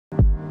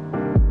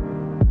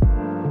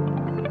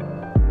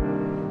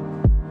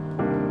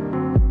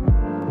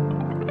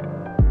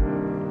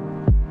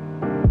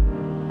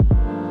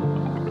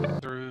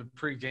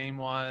pre-game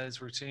wise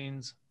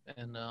routines,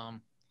 and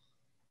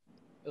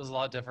it was a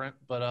lot different.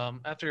 But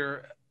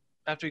after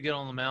you get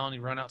on the mound,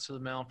 you run out to the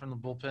mound from the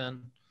bullpen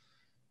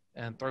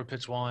and throw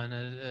pitch one.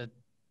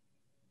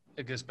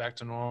 It gets back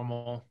to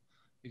normal.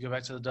 You go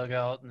back to the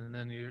dugout, and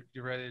then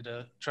you're ready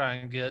to try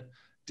and get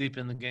deep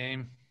in the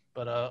game.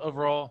 But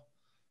overall,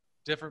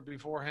 different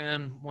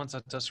beforehand. Once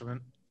I touch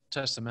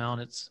the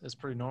mound, it's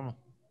pretty normal.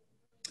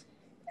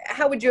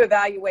 How would you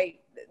evaluate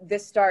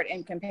this start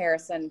in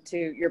comparison to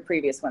your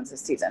previous ones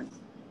this season?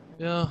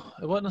 Yeah,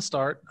 it wasn't a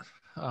start.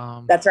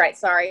 That's right.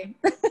 Sorry.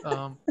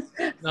 No,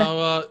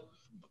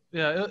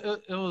 yeah,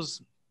 it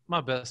was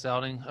my best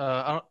outing.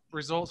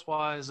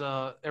 Results-wise,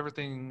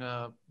 everything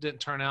didn't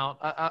turn out.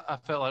 I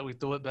felt like we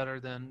threw it better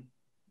than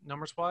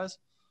numbers-wise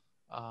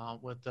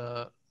with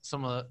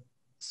some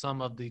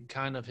of the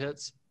kind of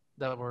hits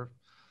that were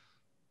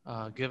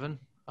given.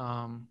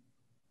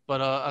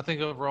 But I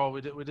think overall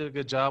we did a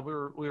good job. We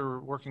were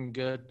working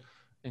good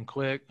and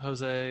quick.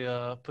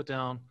 Jose put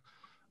down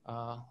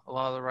a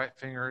lot of the right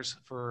fingers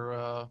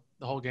for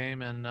the whole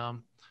game,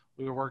 and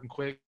we were working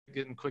quick,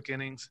 getting quick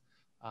innings.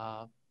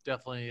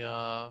 Definitely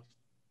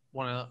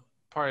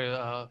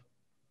probably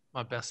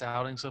my best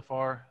outing so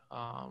far.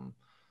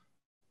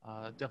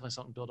 Definitely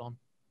something to build on.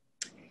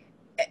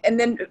 And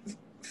then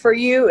for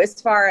you,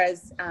 as far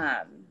as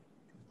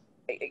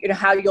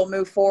how you'll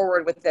move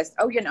forward with this.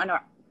 Oh, no,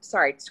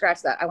 sorry,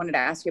 scratch that. I wanted to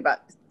ask you about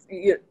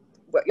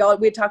y'all.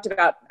 We had talked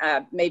about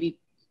maybe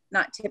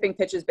not tipping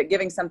pitches, but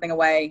giving something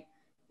away.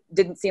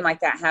 Didn't seem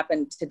like that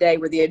happened today.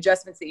 Were the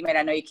adjustments that you made?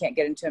 I know you can't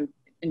get into them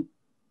in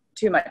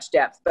too much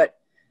depth, but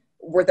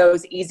were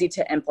those easy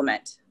to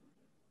implement?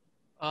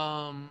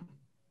 Yeah,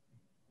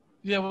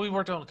 we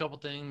worked on a couple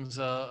things,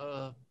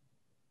 but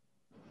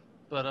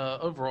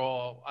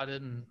overall, I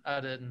didn't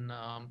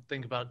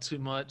think about it too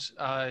much.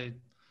 I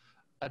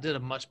did a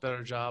much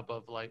better job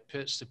of like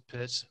pitch to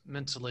pitch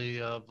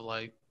mentally, of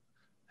like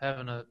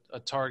having a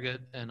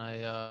target and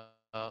a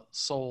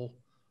sole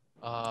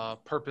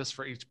purpose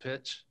for each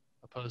pitch,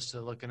 opposed to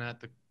looking at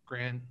the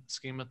grand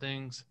scheme of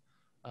things.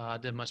 I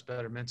did much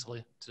better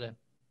mentally today.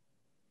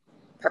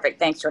 Perfect.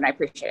 Thanks, Jordan. I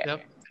appreciate it.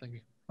 Yep. Thank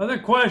you. Other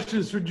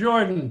questions for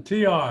Jordan,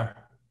 TR?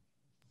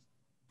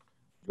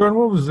 Jordan,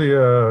 what was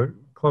the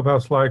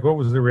clubhouse like? What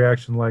was the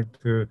reaction like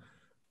to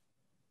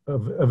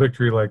a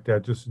victory like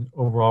that? Just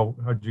overall,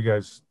 how did you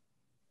guys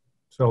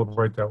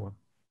celebrate that one?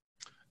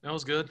 That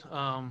was good.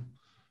 I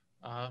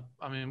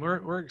mean,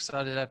 we're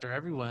excited after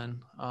every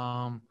win.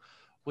 I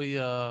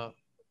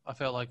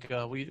felt like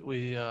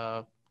we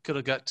could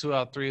have got 2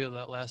 out of 3 of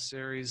that last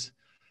series,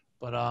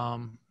 but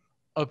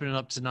opening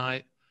up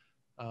tonight,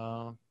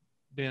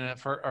 being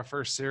at our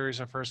first series,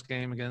 our first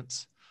game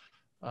against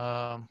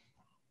our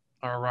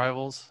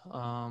rivals,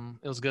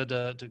 it was good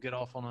to get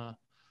off on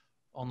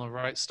the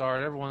right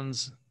start.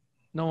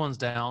 No one's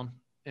down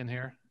in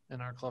here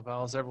in our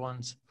clubhouse.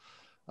 Everyone's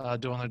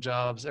doing their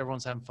jobs.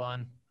 Everyone's having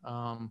fun.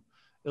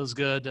 It was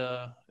good.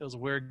 It was a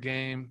weird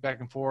game, back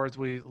and forth.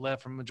 We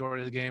left for the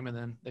majority of the game, and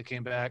then they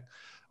came back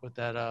with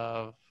that,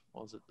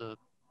 what was it, the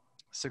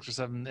 6 or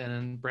 7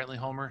 inning Brantley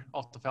homer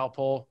off the foul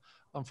pole.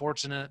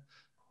 Unfortunate.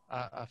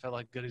 I felt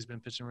like Goody's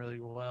been pitching really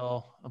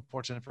well.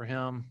 Unfortunate for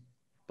him.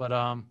 But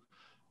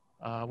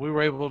we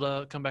were able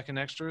to come back in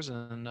extras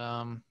and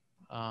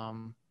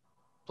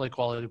play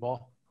quality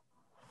ball.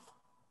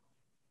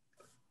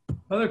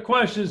 Other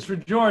questions for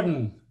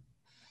Jordan?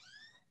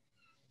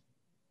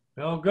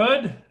 All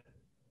good?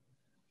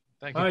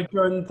 Thank you. All right,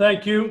 Jordan,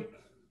 thank you.